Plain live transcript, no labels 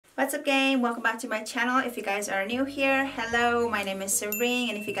What's up, gang? Welcome back to my channel. If you guys are new here, hello, my name is Serene,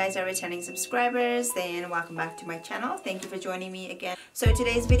 and if you guys are returning subscribers, then welcome back to my channel. Thank you for joining me again. So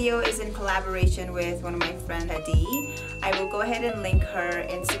today's video is in collaboration with one of my friends, Padee. I will go ahead and link her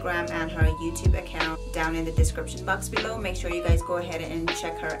Instagram and her YouTube account down in the description box below. Make sure you guys go ahead and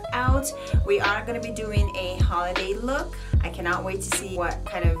check her out. We are going to be doing a holiday look. I cannot wait to see what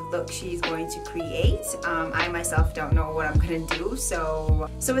kind of look she's going to create. I myself don't know what I'm going to do, so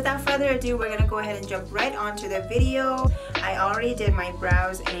without further ado, we're gonna go ahead and jump right onto the video. I already did my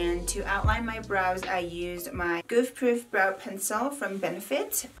brows, and to outline my brows I used my Goof Proof brow pencil from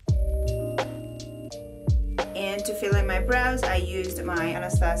Benefit, and to fill in my brows I used my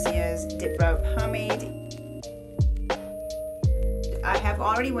Anastasia's Dip Brow Pomade. I have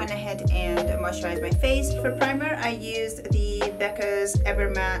already went ahead and moisturized my face. For primer, I used the Becca's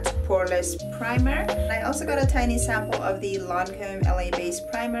Evermatte Poreless Primer. I also got a tiny sample of the Lancome LA Base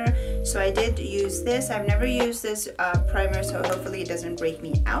Primer, so I did use this. I've never used this primer, so hopefully it doesn't break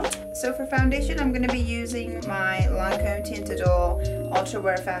me out. So for foundation, I'm going to be using my Lancome Tintadol Ultra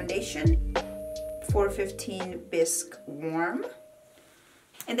Wear Foundation 415 Bisque Warm.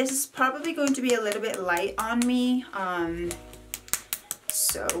 And this is probably going to be a little bit light on me.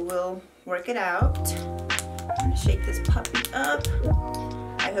 So we'll work it out. I'm gonna shake this puppy up.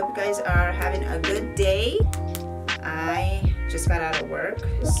 I hope you guys are having a good day. I just got out of work,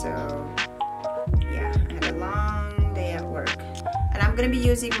 so yeah, I had a long day at work. And I'm gonna be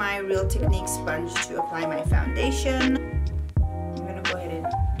using my Real Technique sponge to apply my foundation. I'm gonna go ahead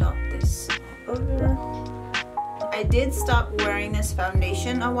and dot this all over. I did stop wearing this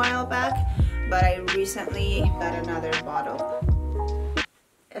foundation a while back, but I recently got another bottle.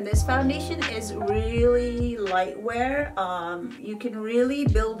 And this foundation is really light wear. You can really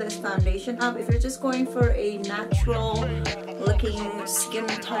build this foundation up if you're just going for a natural looking skin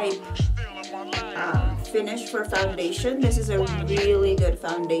type finish for foundation. This is a really good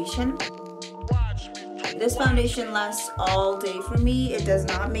foundation. This foundation lasts all day for me. It does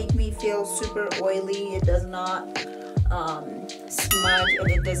not make me feel super oily. It does not smudge,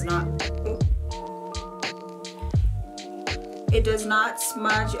 and it does not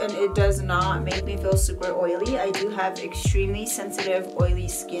smudge, and it does not make me feel super oily. I do have extremely sensitive oily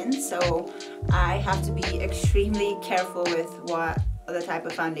skin, so I have to be extremely careful with what the type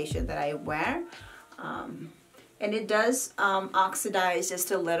of foundation that I wear. And it does oxidize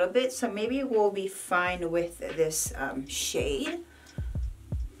just a little bit, so maybe we'll be fine with this shade.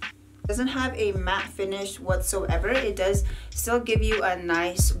 It doesn't have a matte finish whatsoever. It does still give you a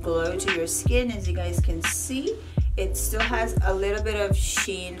nice glow to your skin, as you guys can see. It still has a little bit of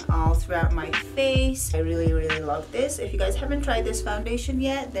sheen all throughout my face. I really love this. If you guys haven't tried this foundation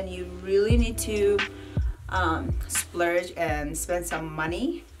yet, then you really need to splurge and spend some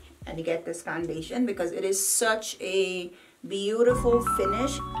money and you get this foundation, because it is such a beautiful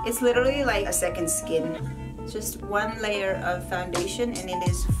finish. It's literally like a second skin. Just one layer of foundation and it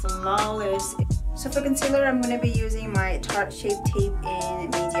is flawless. So for concealer, I'm going to be using my Tarte Shape Tape in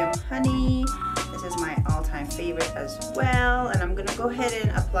Medium Honey. This is my all-time favorite as well, and I'm gonna go ahead and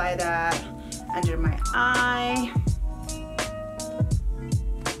apply that under my eye.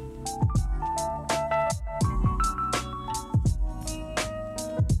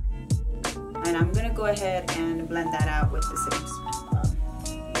 And I'm gonna go ahead and blend that out with the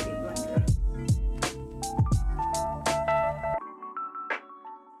same beauty blender.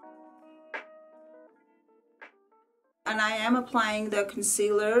 And I am applying the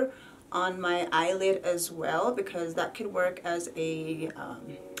concealer on my eyelid as well, because that could work as a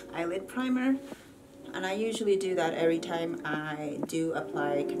eyelid primer, and I usually do that every time I do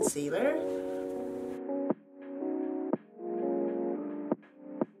apply concealer.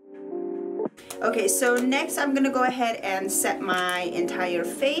 Okay, so next I'm gonna go ahead and set my entire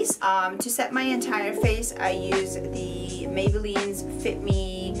face. To set my entire face, I use the Maybelline's Fit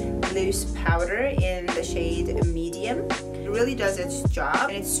Me Loose Powder in the shade Medium. It really does its job,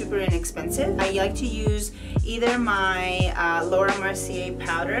 and it's super inexpensive. I like to use either my Laura Mercier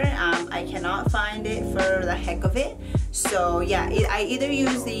powder. I cannot find it for the heck of it. So yeah, I either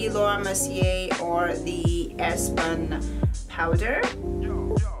use the Laura Mercier or the Airspun powder.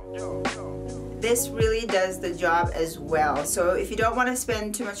 This really does the job as well. So if you don't want to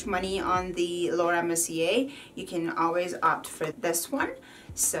spend too much money on the Laura Mercier, you can always opt for this one.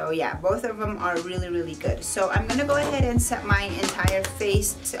 So yeah, both of them are really good. So I'm gonna go ahead and set my entire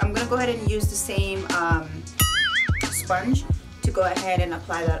face. So I'm gonna go ahead and use the same sponge to go ahead and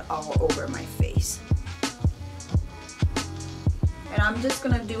apply that all over my face. And I'm just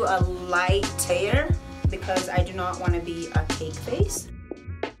gonna do a light layer because I do not want to be a cake face.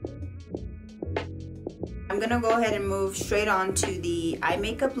 I'm gonna go ahead and move straight on to the eye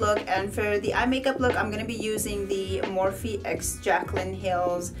makeup look, and for the eye makeup look I'm gonna be using the Morphe x Jaclyn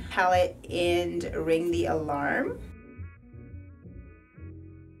Hill's palette in Ring the Alarm.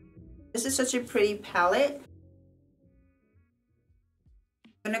 This is such a pretty palette.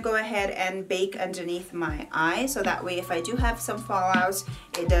 I'm gonna go ahead and bake underneath my eye so that way if I do have some fallouts,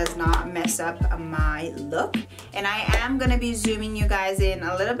 it does not mess up my look. And I am gonna be zooming you guys in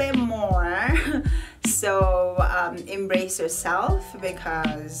a little bit more. So embrace yourself,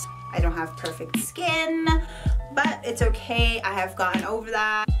 because I don't have perfect skin, but it's okay. I have gotten over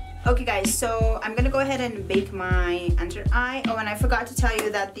that. Okay guys, so I'm gonna go ahead and bake my under eye. Oh, and I forgot to tell you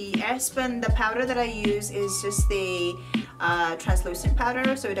that the Aspen, the powder that I use is just the translucent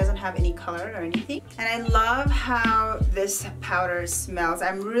powder, so it doesn't have any color or anything. And I love how this powder smells.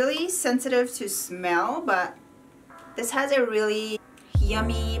 I'm really sensitive to smell, but this has a really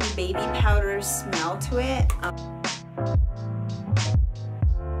yummy baby powder smell to it.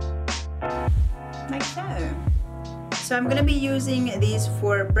 Like so. So I'm gonna be using these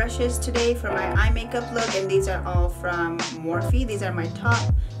 4 brushes today for my eye makeup look, and these are all from Morphe. These are my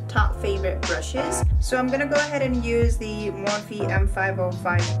top favorite brushes. So I'm gonna go ahead and use the Morphe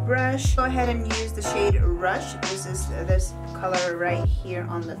M505 brush. Go ahead and use the shade Rush. This is this color right here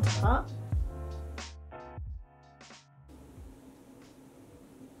on the top.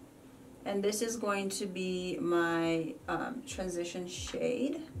 And this is going to be my transition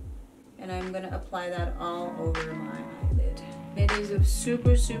shade. And I'm gonna apply that all over my eyelid. It is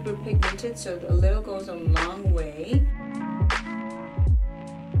super pigmented, so a little goes a long way.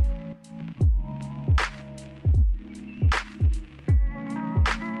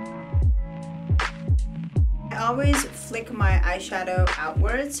 I always flick my eyeshadow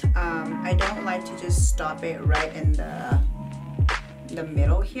outwards. I don't like to just stop it right in the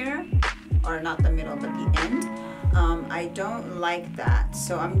middle here, or not the middle but the end. I don't like that,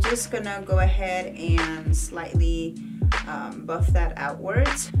 so I'm just gonna go ahead and slightly buff that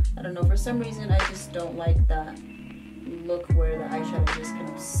outwards. I don't know, for some reason I just don't like that look where the eyeshadow just kind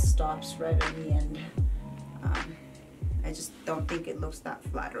of stops right at the end. I just don't think it looks that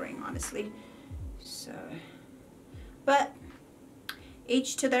flattering, honestly. So, but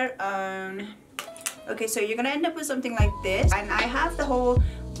each to their own. Okay, so you're gonna end up with something like this, and I have the whole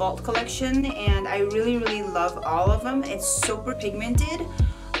Vault collection and I really love all of them. It's super pigmented.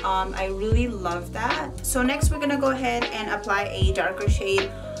 I really love that. So next we're gonna go ahead and apply a darker shade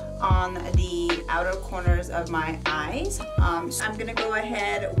on the outer corners of my eyes. So I'm gonna go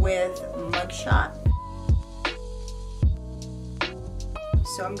ahead with Mugshot.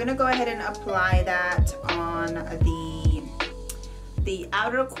 So I'm gonna go ahead and apply that on the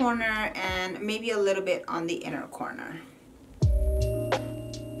outer corner and maybe a little bit on the inner corner.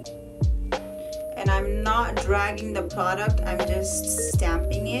 And I'm not dragging the product, I'm just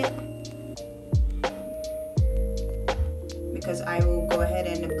stamping it, because I will go ahead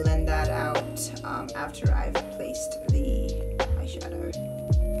and blend that out after I've placed the eyeshadow.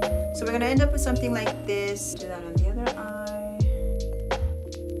 So we're gonna end up with something like this. Do that on the other eye.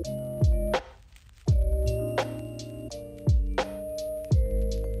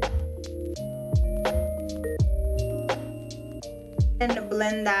 And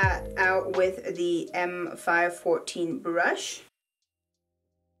blend that out with the M514 brush.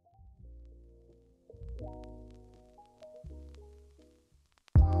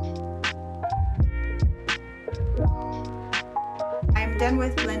 I'm done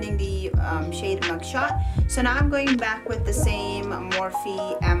with blending the shade Mugshot. So now I'm going back with the same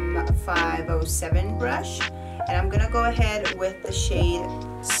Morphe M507 brush, and I'm gonna go ahead with the shade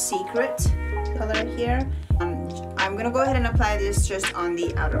Secret color here. I'm gonna go ahead and apply this just on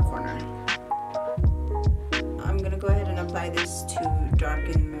the outer corner. I'm gonna go ahead and apply this to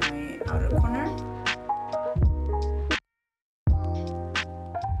darken my outer corner.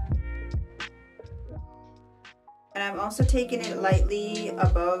 And I'm also taking it lightly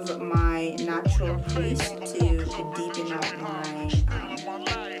above my natural crease to deepen out my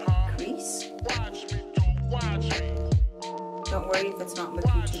crease. Don't worry if it's not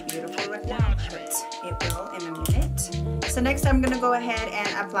looking too beautiful right now, but it will in a minute. So next I'm going to go ahead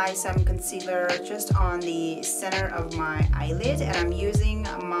and apply some concealer just on the center of my eyelid, and I'm using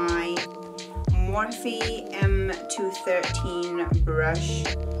my Morphe M213 brush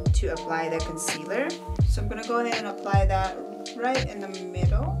to apply the concealer. So I'm going to go ahead and apply that right in the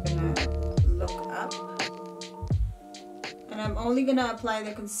middle. I'm going to look up. And I'm only going to apply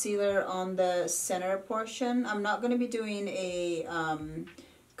the concealer on the center portion. I'm not going to be doing a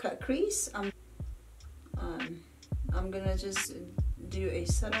cut crease. I'm going to just do a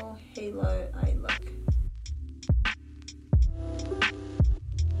subtle halo eye look.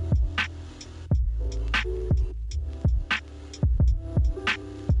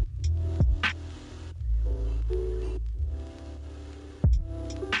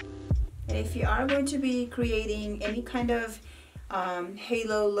 And if you are going to be creating any kind of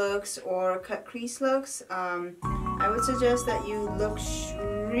halo looks or cut crease looks, I would suggest that you look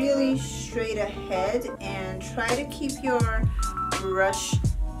really straight ahead and try to keep your brush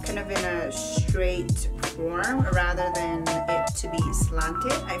kind of in a straight form rather than it to be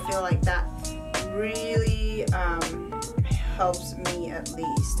slanted. I feel like that really helps me at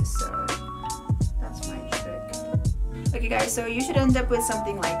least, so that's my trick. Okay guys, so you should end up with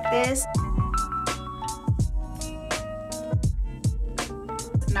something like this.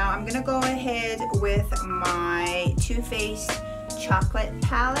 Now I'm gonna go ahead with my Too Faced chocolate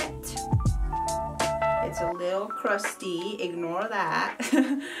palette. It's a little crusty, ignore that.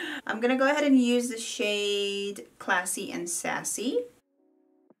 I'm gonna go ahead and use the shade Classy and Sassy.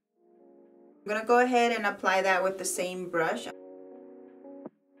 I'm gonna go ahead and apply that with the same brush.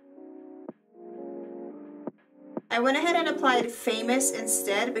 I went ahead and applied Famous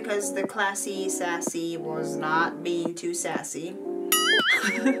instead because the Classy Sassy was not being too sassy.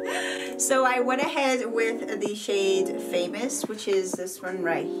 So I went ahead with the shade Famous, which is this one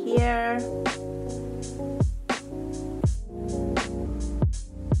right here.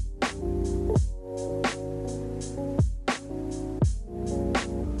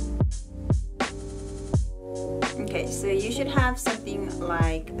 Okay, so you should have something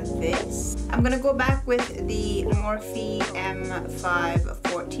like this. I'm gonna go back with the Morphe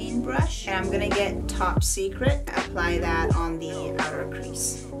M514 brush, and I'm gonna get Top Secret, apply that on the outer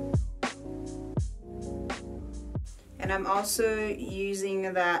crease. And I'm also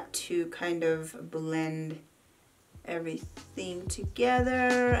using that to kind of blend everything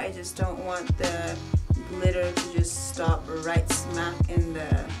together. I just don't want the glitter to just stop right smack in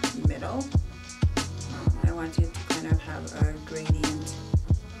the middle. I want it to kind of have a gradient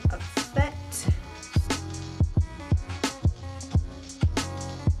effect.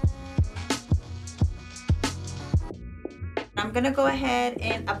 I'm gonna go ahead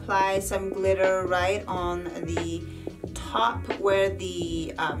and apply some glitter right on the top where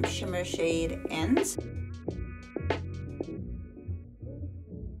the shimmer shade ends.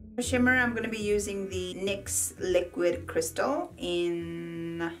 For shimmer, I'm gonna be using the NYX Liquid Crystal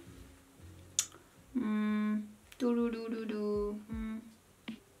in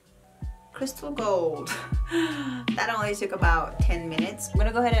Crystal Gold. That only took about 10 minutes. I'm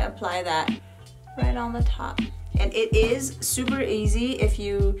gonna go ahead and apply that right on the top. And it is super easy if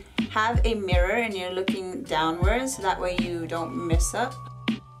you have a mirror and you're looking downwards, that way you don't mess up.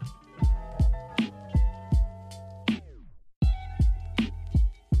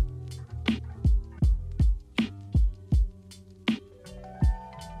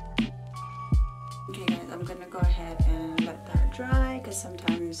 Okay guys, I'm gonna go ahead and let that dry, because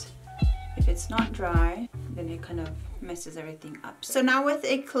sometimes if it's not dry, then it kind of messes everything up. So now with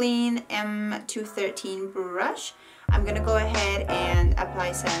a clean M213 brush, I'm gonna go ahead and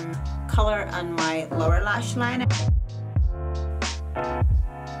apply some color on my lower lash line.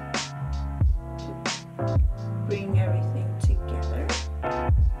 Bring everything together.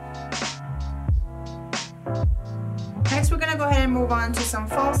 Next, we're gonna go ahead and move on to some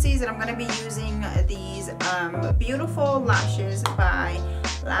falsies, and I'm gonna be using these beautiful lashes by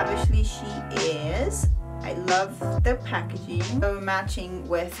Lavishly She Is. I love the packaging. So matching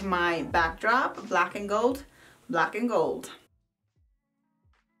with my backdrop, black and gold, black and gold.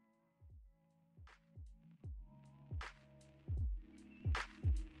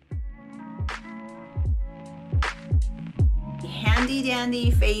 Handy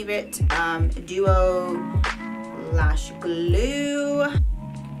dandy favorite duo lash glue.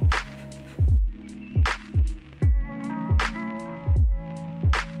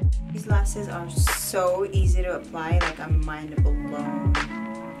 These lashes are so easy to apply, like I'm mind blown.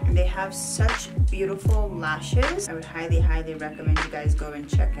 And they have such beautiful lashes. I would highly, highly recommend you guys go and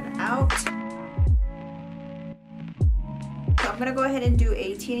check it out. So I'm gonna go ahead and do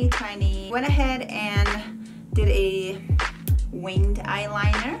a teeny tiny, went ahead and did a winged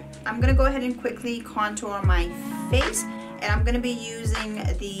eyeliner. I'm gonna go ahead and quickly contour my face, and I'm gonna be using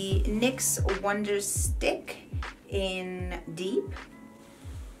the NYX Wonder Stick in Deep.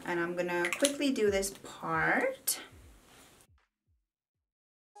 And I'm gonna quickly do this part.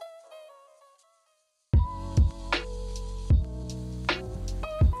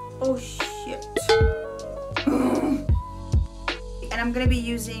 Oh shit. And I'm gonna be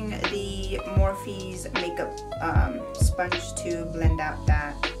using the Morphe's makeup sponge to blend out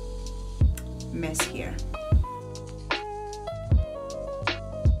that mess here.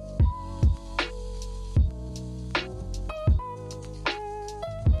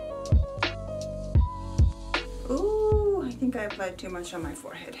 Ooh, I think I applied too much on my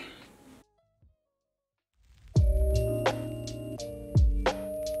forehead.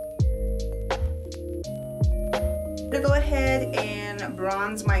 gonna go ahead and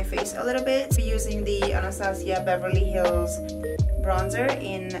bronze my face a little bit. Be using the Anastasia Beverly Hills bronzer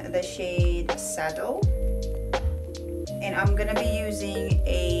in the shade Saddle. And I'm gonna be using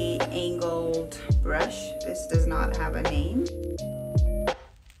a angled brush. This does not have a name.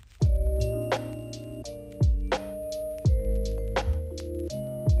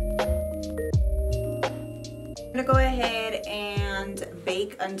 I'm gonna go ahead and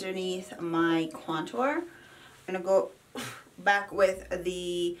bake underneath my contour. I'm gonna go back with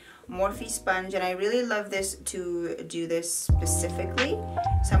the Morphe sponge, and I really love this to do this specifically.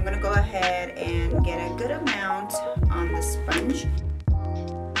 So I'm gonna go ahead and get a good amount on the sponge.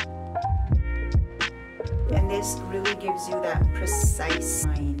 And this really gives you that precise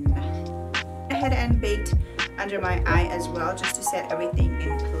line. I went ahead and baked under my eye as well, just to set everything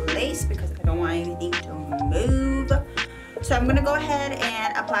in place because I don't want anything to move. So I'm gonna go ahead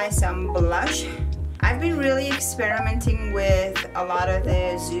and apply some blush. I've been really experimenting with a lot of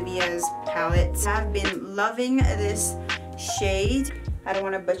the Zuvia's palettes. I've been loving this shade. I don't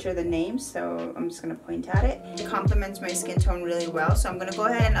want to butcher the name, so I'm just going to point at it. It complements my skin tone really well, so I'm going to go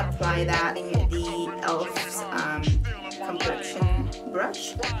ahead and apply that in the e.l.f.'s complexion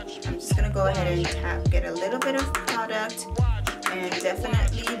brush. I'm just going to go ahead and get a little bit of product and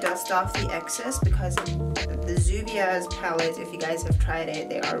definitely dust off the excess, because the Zuvia's palette, if you guys have tried it,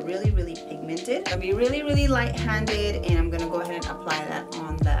 they are really, really pigmented. I'll be really, really light-handed, and I'm gonna go ahead and apply that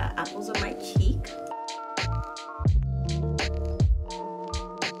on the apples of my cheek.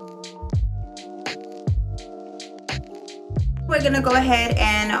 We're gonna go ahead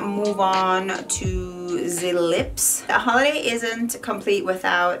and move on to the lips. The holiday isn't complete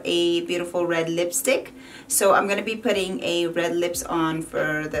without a beautiful red lipstick, so I'm gonna be putting a red lips on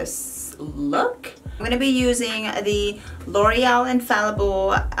for this look. I'm gonna be using the L'Oreal Infallible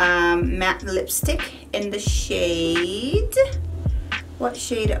matte lipstick in the shade. What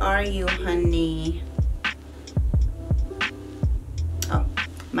shade are you, honey? Oh,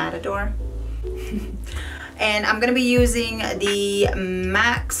 Matador. And I'm gonna be using the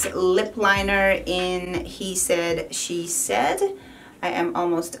MAC lip liner in He Said, She Said. I am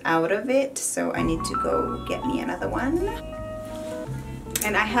almost out of it, so I need to go get me another one.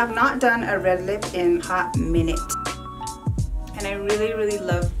 And I have not done a red lip in a hot minute. And I really, really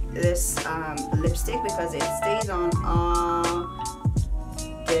love this lipstick because it stays on all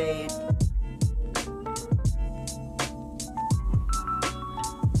day.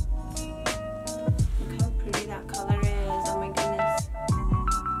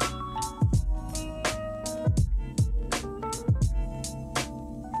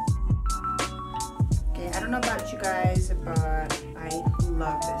 I don't know about you guys, but I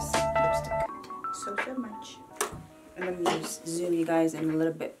love this lipstick so much. I'm gonna just zoom you guys in a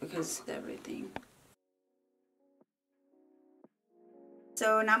little bit because of everything.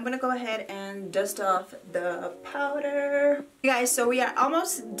 So now I'm gonna go ahead and dust off the powder. Okay guys, so we are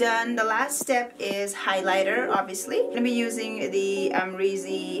almost done. The last step is highlighter, obviously. I'm gonna be using the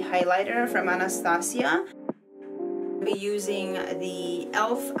Amrezy highlighter from Anastasia. Be using the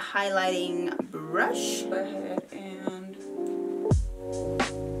e.l.f. highlighting brush. Go ahead and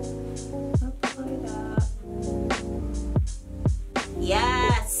apply that.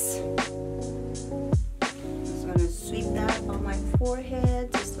 Yes! I'm just gonna sweep that on my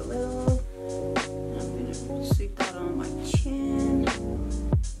forehead just a little. I'm gonna sweep that on my chin,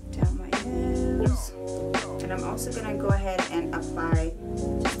 down my nose. And I'm also gonna go ahead and apply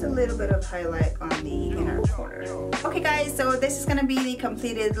just a little bit of highlight on the inner corner. Okay guys, so this is gonna be the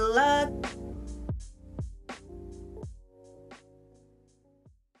completed look.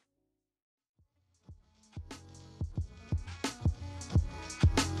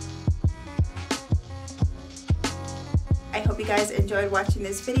 I hope you guys enjoyed watching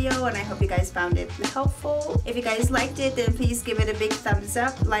this video, and I hope you guys found it helpful. If you guys liked it, then please give it a big thumbs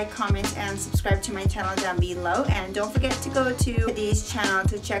up, like, comment, and subscribe to my channel down below. And don't forget to go to Padee's channel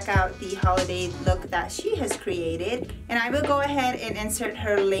to check out the holiday look that she has created. And I will go ahead and insert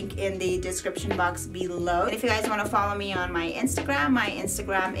her link in the description box below. And if you guys want to follow me on my Instagram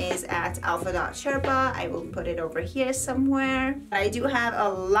is at Alpha.sherpa. I will put it over here somewhere. I do have a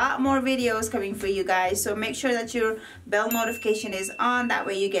lot more videos coming for you guys, so make sure that your bell notification is on. That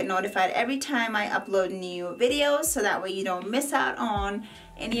way you get notified every time I upload new videos, so that way you don't miss out on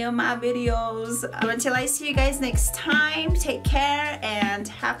any of my videos. Until I see you guys next time, take care and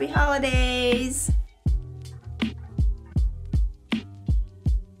happy holidays.